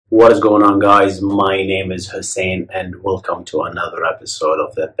What is going on, guys? My name is Hussein and welcome to another episode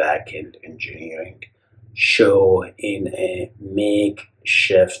of the Backend Engineering Show in a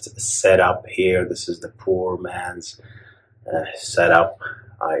makeshift setup here. This is the poor man's setup.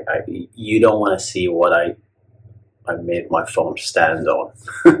 You don't want to see what I made my phone stand on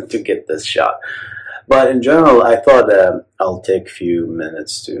to get this shot. But in general, I thought I'll take a few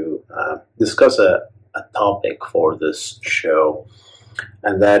minutes to discuss a topic for this show,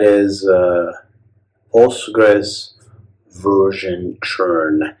 and that is Postgres version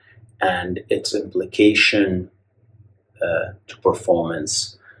churn and its implication to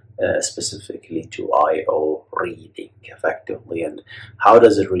performance, specifically to I/O reading effectively, and how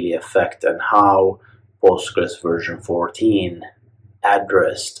does it really affect, and how Postgres version 14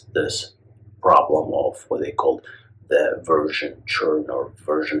 addressed this problem of what they call the version churn or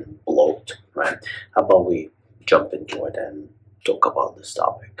version bloat, right? How about we jump into it and talk about this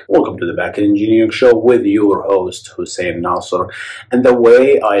topic. Welcome to the Backend Engineering Show with your host, Hussein Nasser. And the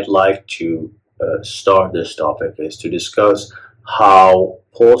way I'd like to start this topic is to discuss how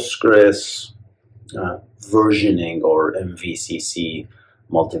Postgres versioning or MVCC,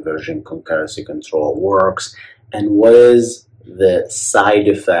 multi-version concurrency control, works, and what is the side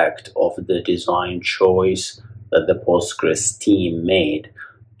effect of the design choice that the Postgres team made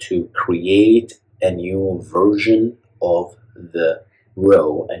to create a new version of the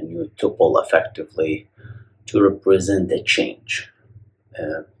row, a new tuple effectively, to represent a change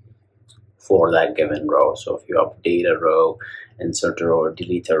for that given row. So if you update a row, insert a row, or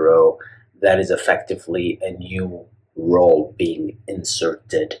delete a row, that is effectively a new row being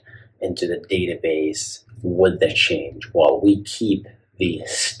inserted into the database with the change, while we keep the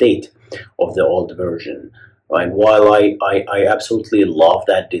state of the old version. Right? While I absolutely love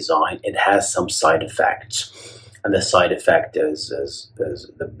that design, it has some side effects, and the side effect is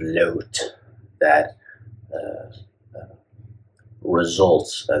the bloat that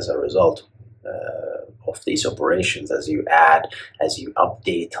results as a result of these operations. As you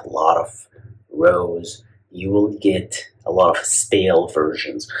update a lot of rows, you will get a lot of stale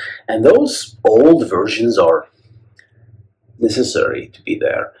versions, and those old versions are necessary to be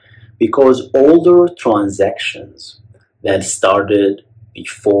there because older transactions that started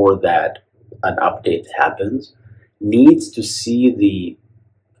before that an update happens needs to see the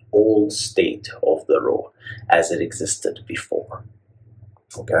old state of the row as it existed before.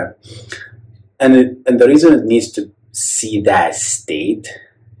 Okay, and the reason it needs to see that state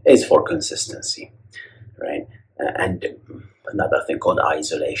is for consistency, right? And another thing called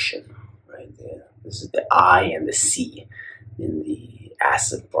isolation, right? This is the I and the C in the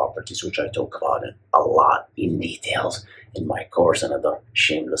ACID properties, which I talk about it a lot in details in my course. Another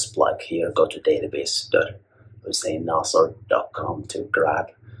shameless plug here. Go to database.husseinnasser.com to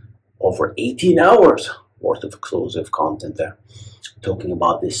grab over 18 hours worth of exclusive content there, talking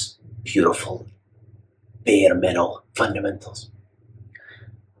about this beautiful bare metal fundamentals.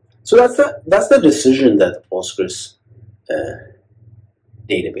 So that's the decision that the Postgres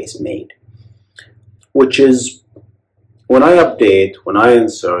database made, which is when I update, when I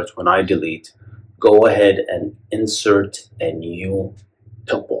insert, when I delete, go ahead and insert a new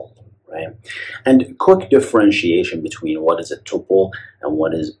tuple, right? And quick differentiation between what is a tuple and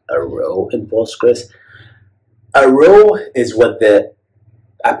what is a row in Postgres. A row is what the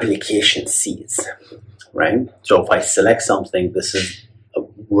application sees, right? So if I select something, this is a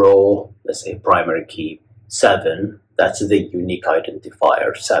row, let's say primary key 7, that's the unique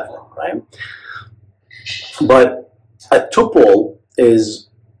identifier 7, right? But a tuple is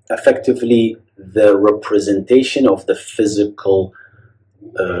effectively the representation of the physical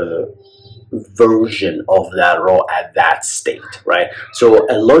version of that row at that state, right? So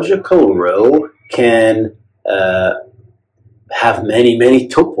a logical row can have many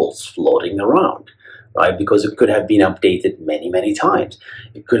tuples floating around, right? Because it could have been updated many times.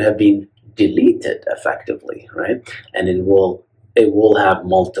 It could have been deleted effectively, right? And it will have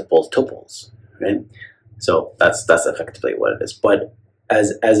multiple tuples, right? So that's effectively what it is. But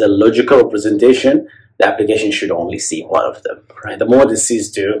as a logical representation, the application should only see one of them, right? The more it sees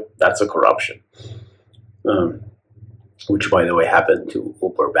two, that's a corruption, which, by the way, happened to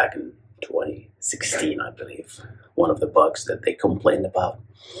Uber back in 2016, I believe. One of the bugs that they complained about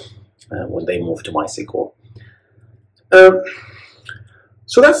when they moved to MySQL.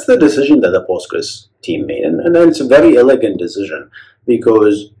 So that's the decision that the Postgres team made, and it's a very elegant decision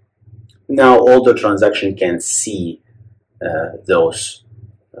because now all the transaction can see those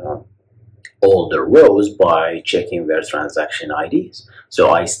older rows by checking their transaction IDs. So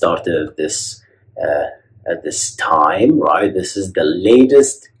I started this at this time, right? This is the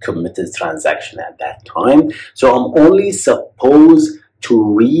latest committed transaction at that time. So I'm only supposed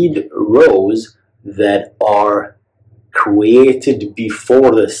to read rows that are created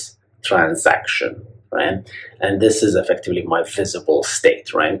before this transaction, right? And this is effectively my visible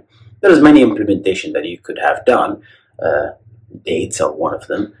state, right? There's many implementation that you could have done. Dates are one of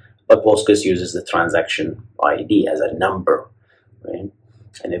them, but Postgres uses the transaction ID as a number, right?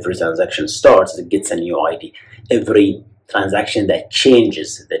 And every transaction starts, it gets a new ID. Every transaction that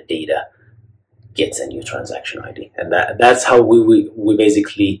changes the data gets a new transaction ID. And that's how we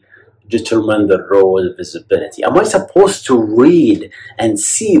basically determine the row visibility. Am I supposed to read and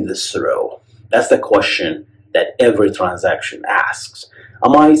see this row? That's the question that every transaction asks.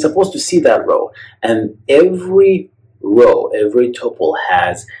 Am I supposed to see that row? And every row, every tuple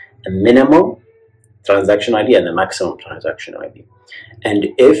has a minimum transaction ID and a maximum transaction ID. And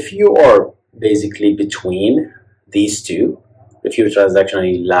if you are basically between these two, if your transaction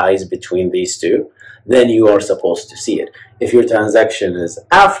ID lies between these two, then you are supposed to see it. If your transaction is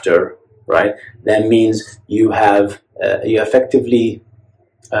after, right, that means you have, you effectively,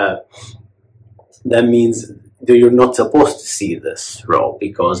 that means that you're not supposed to see this row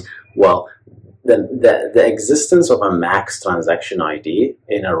because, well, the existence of a max transaction ID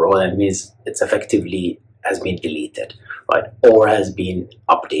in a row, that means it's effectively has been deleted, right, or has been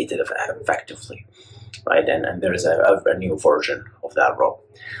updated effectively, right, and there is a new version of that row.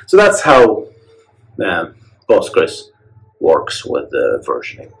 So that's how Postgres works with the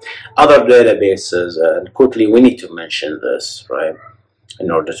versioning. Other databases, and quickly we need to mention this, right, in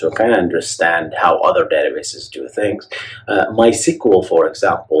order to kind of understand how other databases do things. MySQL, for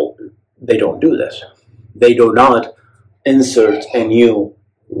example, they don't do this. They do not insert a new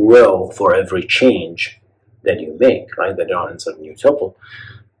row for every change that you make, right? They don't insert a new tuple.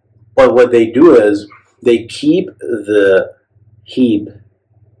 But what they do is they keep the heap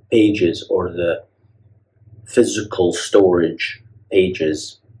pages or the physical storage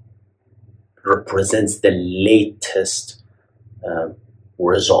pages represents the latest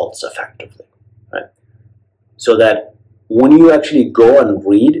results effectively, right? So that when you actually go and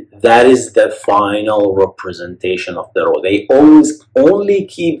read, that is the final representation of the row. They always only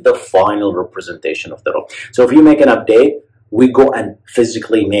keep the final representation of the row. So if you make an update, we go and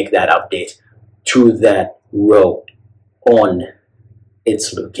physically make that update to that row on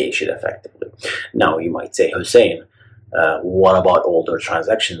its location effectively. Now you might say, Hussein, what about older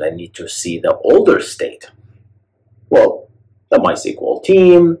transactions? I need to see the older state. Well, the MySQL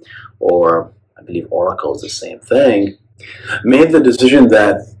team, or I believe Oracle is the same thing, made the decision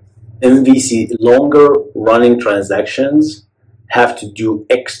that MVC, longer running transactions, have to do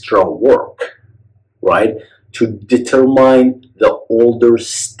extra work, right, to determine the older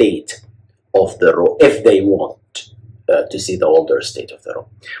state of the row if they want to see the older state of the row.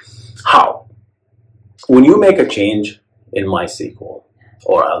 How? When you make a change in MySQL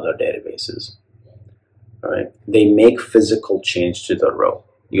or other databases, right, they make physical change to the row.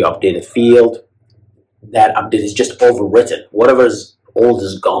 You update a field, that update is just overwritten. Whatever is old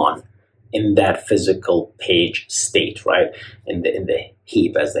is gone in that physical page state, right? In the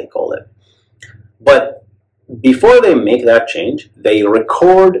heap, as they call it. But before they make that change, they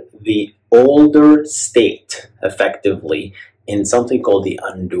record the older state effectively in something called the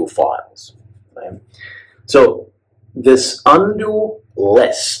undo files, right? So this undo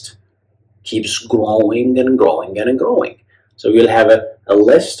list keeps growing and growing and growing. So you'll have a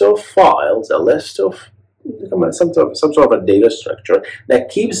list of files, a list of some sort of a data structure that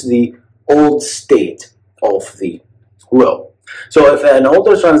keeps the old state of the row. So if an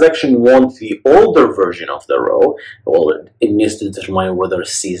older transaction wants the older version of the row, well, it needs to determine whether it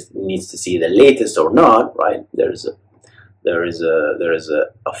needs to see the latest or not, right? There is a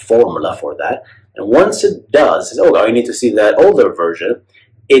formula for that. And once it does, oh, I need to see that older version,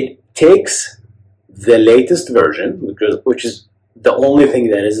 it takes the latest version, which is the only thing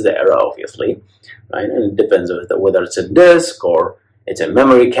that is there, obviously, right? And it depends on whether it's a disk or it's a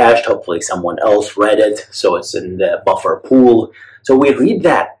memory cached. Hopefully someone else read it, so it's in the buffer pool. So we read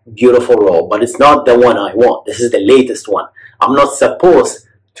that beautiful row, but it's not the one I want. This is the latest one. I'm not supposed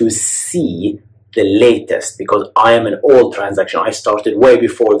to see the latest because I am an old transaction. I started way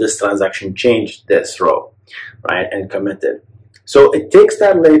before this transaction changed this row, right, and committed. So it takes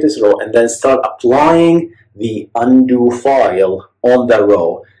that latest row and then start applying the undo file on the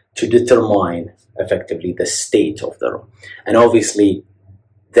row to determine effectively the state of the row. And obviously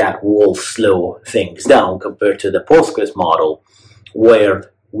that will slow things down compared to the Postgres model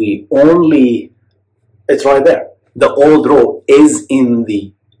where we only, it's right there. The old row is in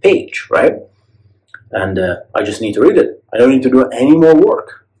the page, right? and I just need to read it. I don't need to do any more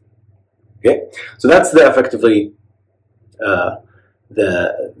work. Okay, so that's the effectively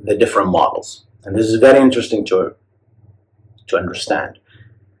the different models, and this is very interesting to understand.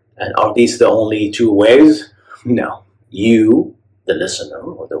 And are these the only two ways? No. You, the listener,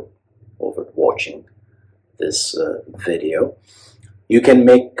 or the over watching this video, you can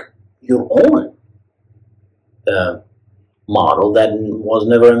make your own model that was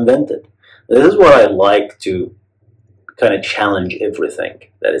never invented. This is what I like to kind of challenge everything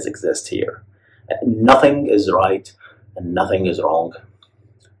that exists here. Nothing is right and nothing is wrong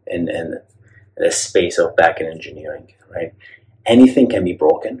in the space of backend engineering, right? Anything can be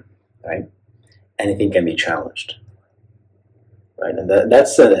broken, right? Anything can be challenged, right? And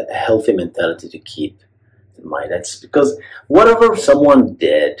that's a healthy mentality to keep in mind. That's because whatever someone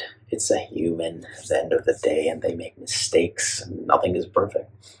did, it's a human at the end of the day, and they make mistakes, and nothing is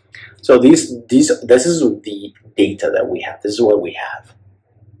perfect. So this is the data that we have. This is what we have,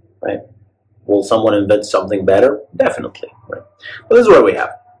 right? Will someone invent something better? Definitely, right? But this is what we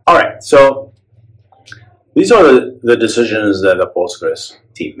have. All right, so these are the decisions that the Postgres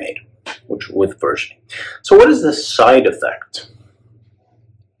team made, with versioning. So what is the side effect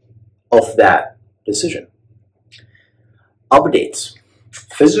of that decision? Updates.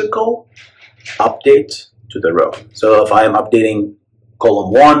 Physical update to the row. So if I am updating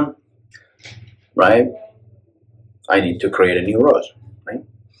column 1, right, I need to create a new row, right?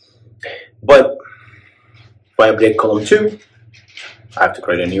 But if I update column 2, I have to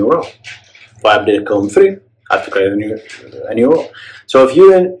create a new row. If I update column 3, I have to create a new row. So if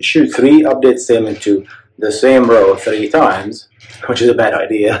you shoot 3 update statements to the same row 3 times, which is a bad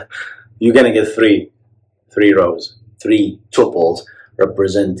idea, you're going to get three rows, 3 tuples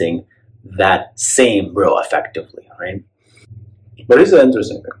representing that same row effectively, right? But here's the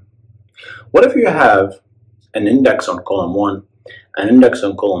interesting thing. What if you have an index on column 1, an index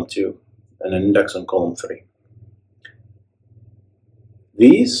on column 2, and an index on column 3?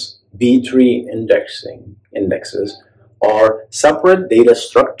 These B-tree indexes are separate data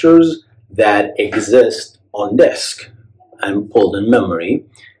structures that exist on disk and pulled in memory,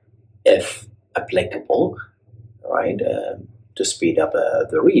 if applicable, right, to speed up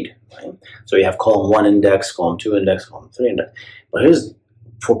the read, right? So you have column 1 index, column 2 index, column 3 index. But here's,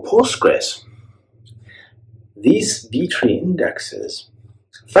 for Postgres, these B-tree indexes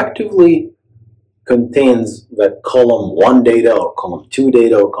effectively contains the column 1 data or column 2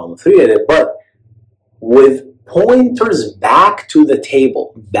 data or column 3 data, but with pointers back to the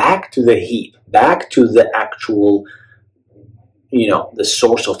table, back to the heap, back to the actual, the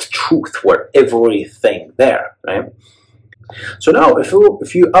source of truth where everything there, right? So now if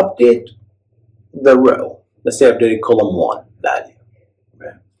you update the row, let's say I updated column 1 value,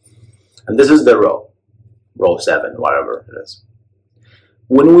 okay? And this is the row 7, whatever it is.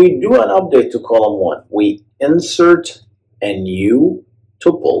 When we do an update to column 1, we insert a new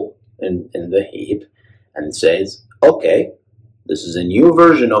tuple in the heap and says, okay, this is a new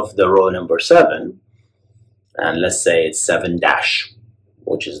version of the row number 7, and let's say it's 7-,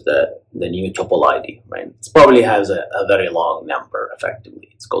 which is the new tuple ID, right? It probably has a very long number, effectively.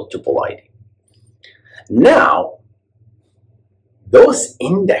 It's called tuple ID. Now, those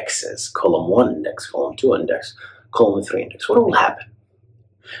indexes, column 1 index, column 2 index, column 3 index, what will happen?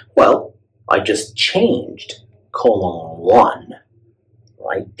 Well, I just changed column 1,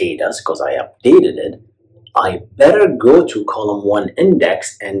 right, data, because I updated it. I better go to column 1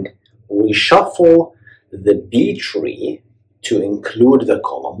 index and reshuffle the B tree to include the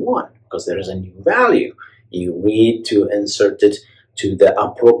column 1, because there is a new value. You need to insert it to the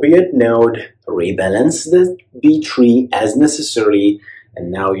appropriate node, rebalance the B tree as necessary,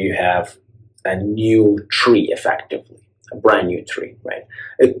 and now you have a new tree, effectively. A brand new tree, right?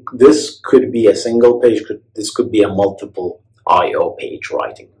 This could be a single page, this could be a multiple I/O page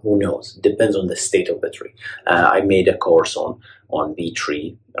writing. Who knows? Depends on the state of the tree. I made a course on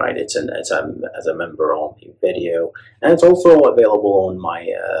B-tree, right? It's as a member on the video, and it's also available on my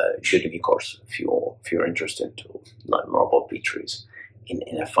Udemy course if you're interested to learn more about B-trees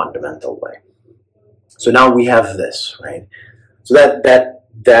in a fundamental way. So now we have this, right? So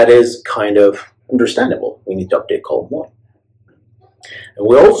that is kind of understandable. We need to update column 1. And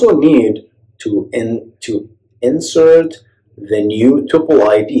we also need to insert the new tuple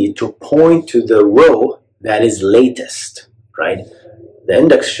ID to point to the row that is latest, right? The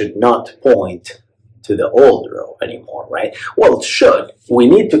index should not point to the old row anymore, right? Well, it should. We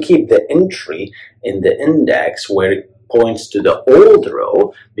need to keep the entry in the index where it points to the old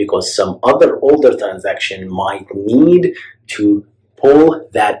row, because some other older transaction might need to pull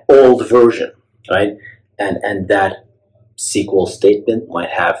that old version, right? And that SQL statement might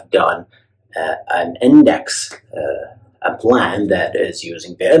have done an index, a plan that is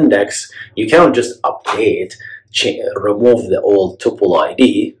using the index. You cannot just update, remove the old tuple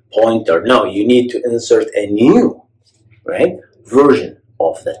ID pointer. No, you need to insert a new, right, version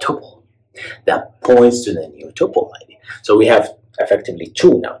of the tuple that points to the new tuple ID. So we have effectively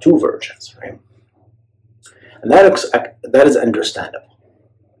two versions, right? And that is understandable.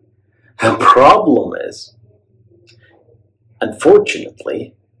 The problem is,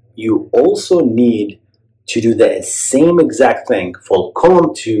 unfortunately, you also need to do the same exact thing for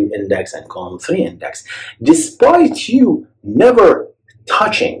column 2 index and column 3 index, despite you never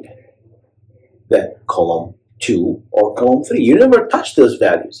touching the column 2 or column 3. You never touch those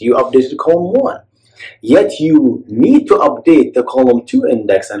values. You updated column 1. Yet you need to update the column 2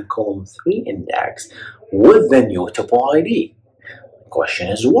 index and column 3 index with the new tuple ID. The question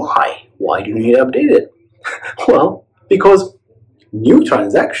is why? Why do you need to update it? Well, because new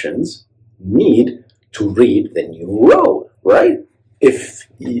transactions need to read the new row, right? If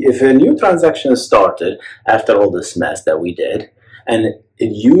a new transaction started after all this mess that we did, and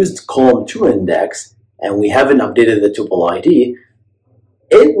it used column 2 index, and we haven't updated the tuple ID,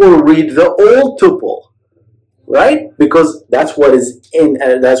 it will read the old tuple, right? Because that's what is in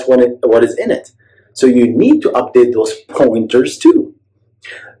what is in it. So you need to update those pointers too.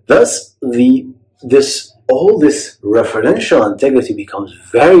 Thus, all this referential integrity becomes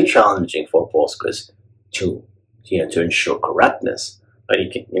very challenging for Postgres to ensure correctness. You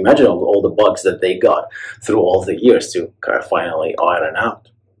can imagine all the bugs that they got through all the years to kind of finally iron out.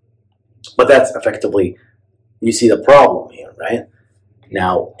 But that's effectively, you see the problem here, right?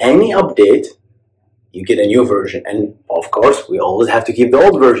 Now, any update, you get a new version, and of course, we always have to keep the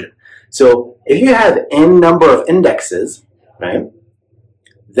old version. So if you have n number of indexes, right,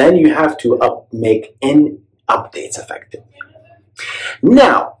 then you have to make n updates effective.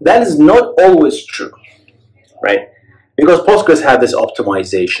 Now, that is not always true, right? Because Postgres had this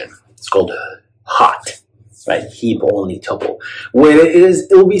optimization. It's called HOT, right? Heap only tuple, where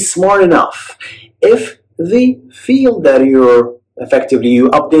it'll be smart enough. If the field that you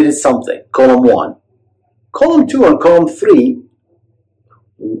updated something, column 1, column 2, and column 3,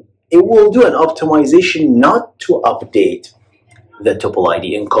 it will do an optimization not to update the tuple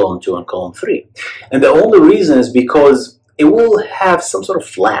ID in column 2 and column 3. And the only reason is because it will have some sort of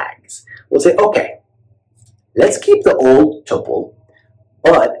flags. We'll say, okay, let's keep the old tuple,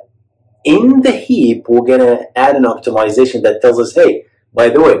 but in the heap, we're going to add an optimization that tells us, hey, by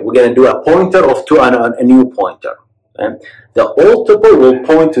the way, we're going to do a pointer of to a new pointer. Right? The old tuple will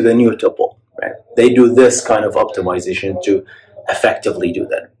point to the new tuple. Right? They do this kind of optimization to effectively do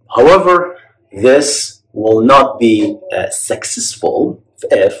that. However, this will not be successful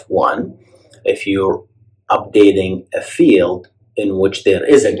if you're updating a field in which there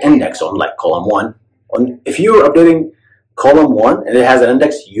is an index on, like column 1. If you're updating column 1 and it has an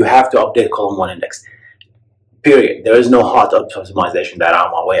index, you have to update column 1 index. Period. There is no hot optimization that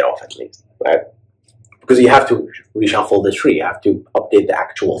I'm aware of, at least, right? Because you have to reshuffle the tree. You have to update the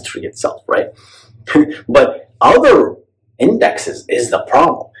actual tree itself, right? But other indexes is the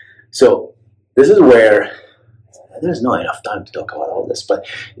problem. So this is where there's not enough time to talk about all this, but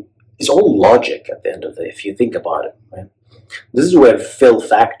it's all logic at the end of the day, if you think about it, right? This is where fill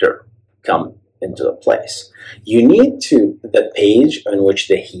factor come into place. You need to, the page on which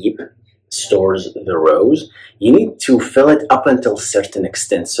the heap stores the rows, you need to fill it up until a certain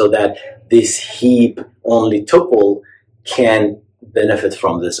extent so that this heap only tuple can benefit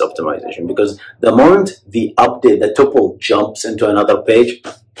from this optimization. Because the moment the tuple jumps into another page,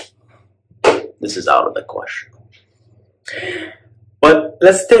 this is out of the question. But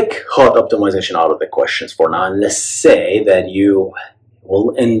let's take hot optimization out of the questions for now, and let's say that you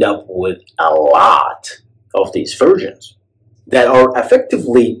will end up with a lot of these versions that are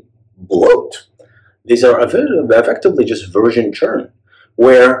effectively bloat. These are effectively just version churn,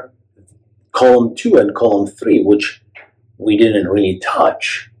 where column 2 and column 3, which we didn't really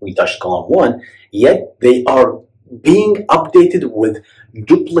touch, we touched column 1, yet they are being updated with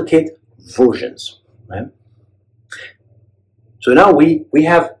duplicate versions, right? So now we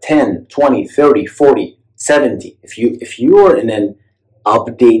have 10, 20, 30, 40, 70. If you are in an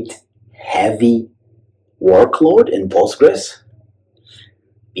update heavy workload in Postgres,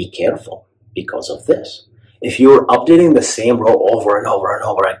 be careful because of this. If you're updating the same row over and over and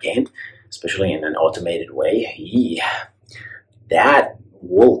over again, especially in an automated way, that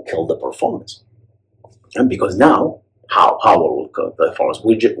will kill the performance. And because now, how it will kill the performance?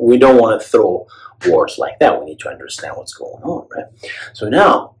 We don't want to throw words like that. We need to understand what's going on, right? So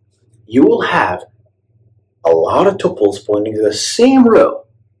now, you will have a lot of tuples pointing to the same row,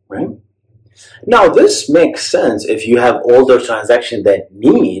 right? Now, this makes sense if you have older transaction that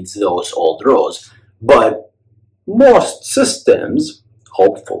needs those old rows, but most systems,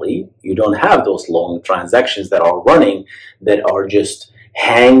 hopefully, you don't have those long transactions that are running that are just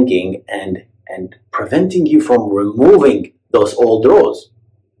hanging and preventing you from removing those old rows,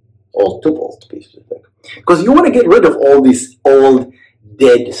 old tuples to be specific. Because you want to get rid of all this old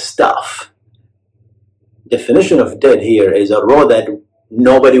dead stuff. Definition of dead here is a row that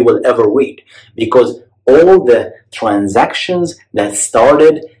nobody will ever read, because all the transactions that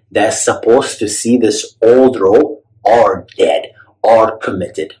started that's supposed to see this old row are dead, are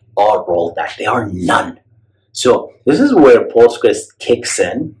committed, are rolled back. They are none. So this is where Postgres kicks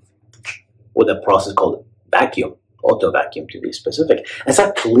in with a process called vacuum, auto vacuum to be specific, and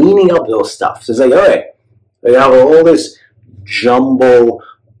start cleaning up those stuff. So it's like, all right, we have all this jumbo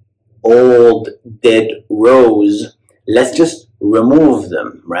old dead rows. Let's just remove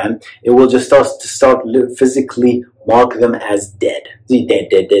them, right? It will just start physically mark them as dead.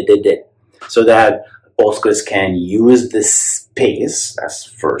 Dead. So that Postgres can use this space, that's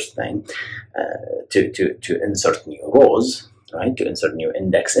first thing, to insert new rows, right? To insert new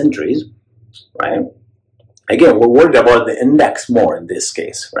index entries, right? Again, we're worried about the index more in this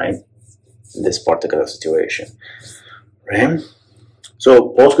case, right? In this particular situation, right?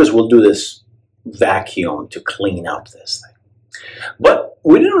 So Postgres will do this vacuum to clean up this thing. But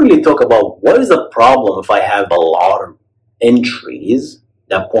we didn't really talk about what is the problem if I have a lot of entries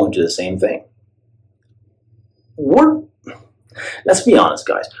that point to the same thing. Let's be honest,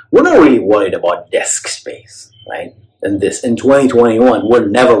 guys. We're not really worried about disk space, right? In 2021, we're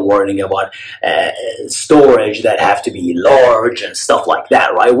never worrying about storage that have to be large and stuff like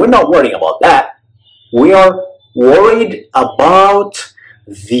that, right? We're not worrying about that. We are worried about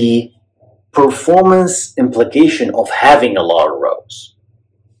the performance implication of having a lot of rows.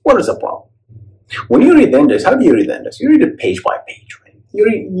 What is the problem? When you read the index, how do you read the index? You read it page by page, right?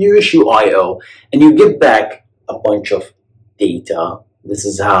 You issue I/O, and you get back a bunch of data. This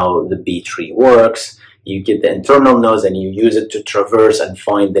is how the B tree works. You get the internal nodes, and you use it to traverse and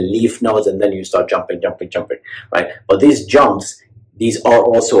find the leaf nodes, and then you start jumping, right? But these jumps, these are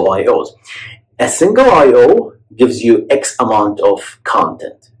also I/Os. A single I/O gives you X amount of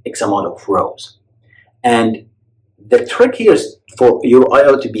content, X amount of rows. And the trick here is for your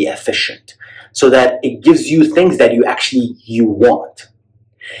I/O to be efficient, so that it gives you things that you want.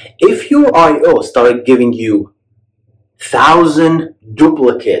 If your I/O started giving you 1,000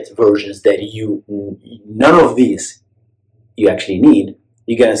 duplicate versions that none of these you actually need,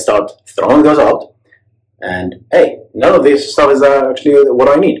 you're going to start throwing those out. And hey, none of this stuff is actually what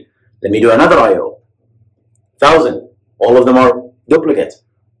I need. Let me do another I/O. 1,000. All of them are duplicates.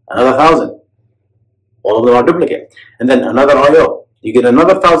 Another 1,000. All of them are duplicate. And then another I/O. You get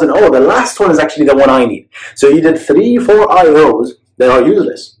another 1,000. Oh, the last one is actually the one I need. So you did 3, 4 I/Os that are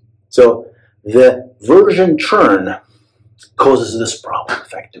useless. So the version churn causes this problem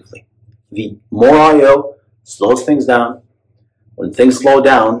effectively. The more I/O slows things down. When things slow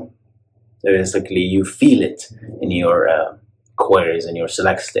down, basically you feel it in your queries and your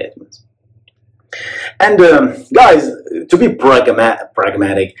select statements. And guys, to be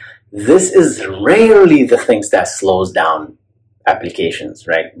pragmatic, this is rarely the things that slows down applications,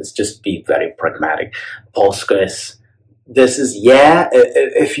 right? Let's just be very pragmatic. Postgres, this is,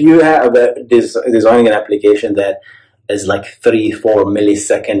 if you have designing an application that is like 3-4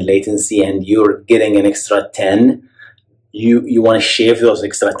 millisecond latency and you're getting an extra 10, you want to shave those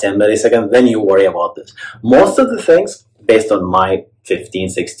extra 10 milliseconds, then you worry about this. Most of the things, based on my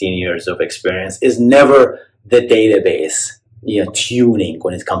 15-16 years of experience, is never the database tuning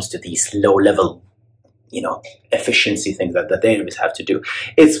when it comes to these low-level efficiency things that the database have to do.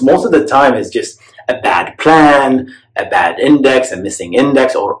 It's most of the time is just a bad plan, a bad index, a missing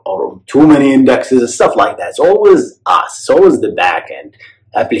index, or too many indexes and stuff like that. It's always us. It's always the backend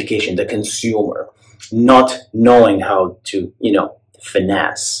application, the consumer, not knowing how to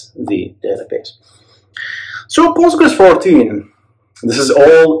finesse the database. So Postgres 14, this is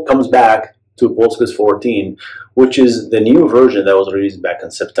all comes back to Postgres 14, which is the new version that was released back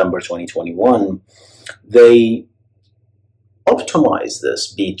in September 2021. They optimized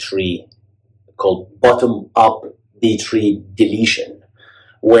this B tree called bottom-up B tree deletion,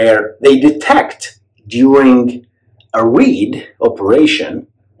 where they detect during a read operation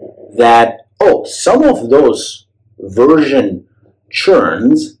that, some of those version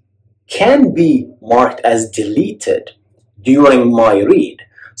churns can be marked as deleted during my read,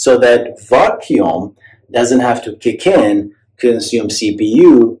 so that vacuum doesn't have to kick in, consume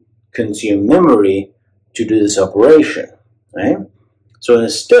CPU consume memory to do this operation, right? So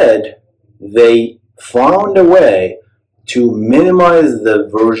instead, they found a way to minimize the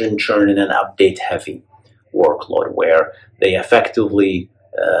version churn in an update-heavy workload, where they effectively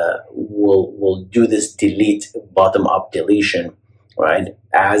will do this delete, bottom-up deletion, right?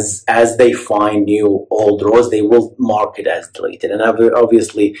 As they find new old rows, they will mark it as deleted, and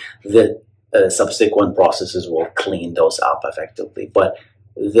obviously the subsequent processes will clean those up effectively. But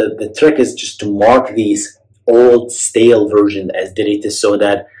the trick is just to mark these old stale versions as deleted, so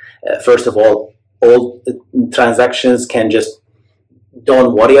that first of all, old transactions can just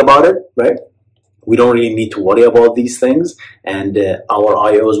don't worry about it, right? We don't really need to worry about these things, and our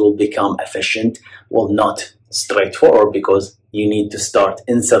IOs will become efficient. Well, not straightforward, because you need to start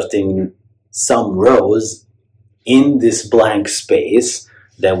inserting some rows in this blank space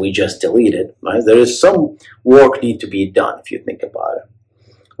that we just deleted, right? There is some work need to be done if you think about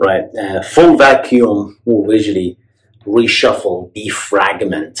it, right? Full vacuum will visually reshuffle,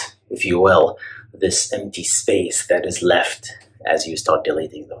 defragment, if you will, this empty space that is left as you start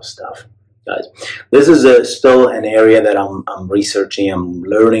deleting those stuff. Guys, this is still an area that I'm researching, I'm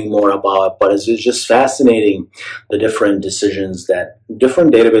learning more about, but it's just fascinating, the different decisions that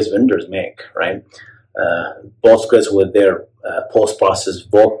different database vendors make, right? Postgres with their post-process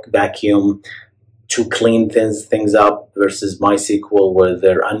vacuum to clean things up versus MySQL with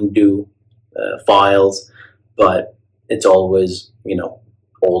their undo files, but it's always, you know,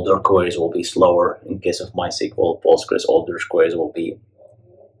 older queries will be slower. In case of MySQL, Postgres, older queries will be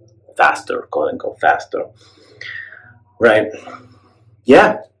faster, quote unquote faster, right?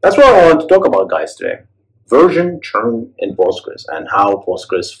 Yeah, that's what I want to talk about, guys, today. Version churn in Postgres and how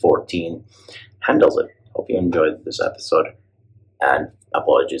Postgres 14 handles it. Hope you enjoyed this episode, and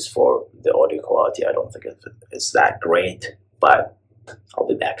apologies for the audio quality. I don't think it's that great, but I'll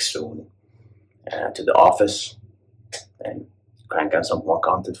be back soon to the office and crank out some more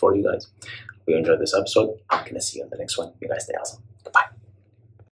content for you guys. Hope you enjoyed this episode. I'm gonna see you in the next one. You guys stay awesome. Goodbye.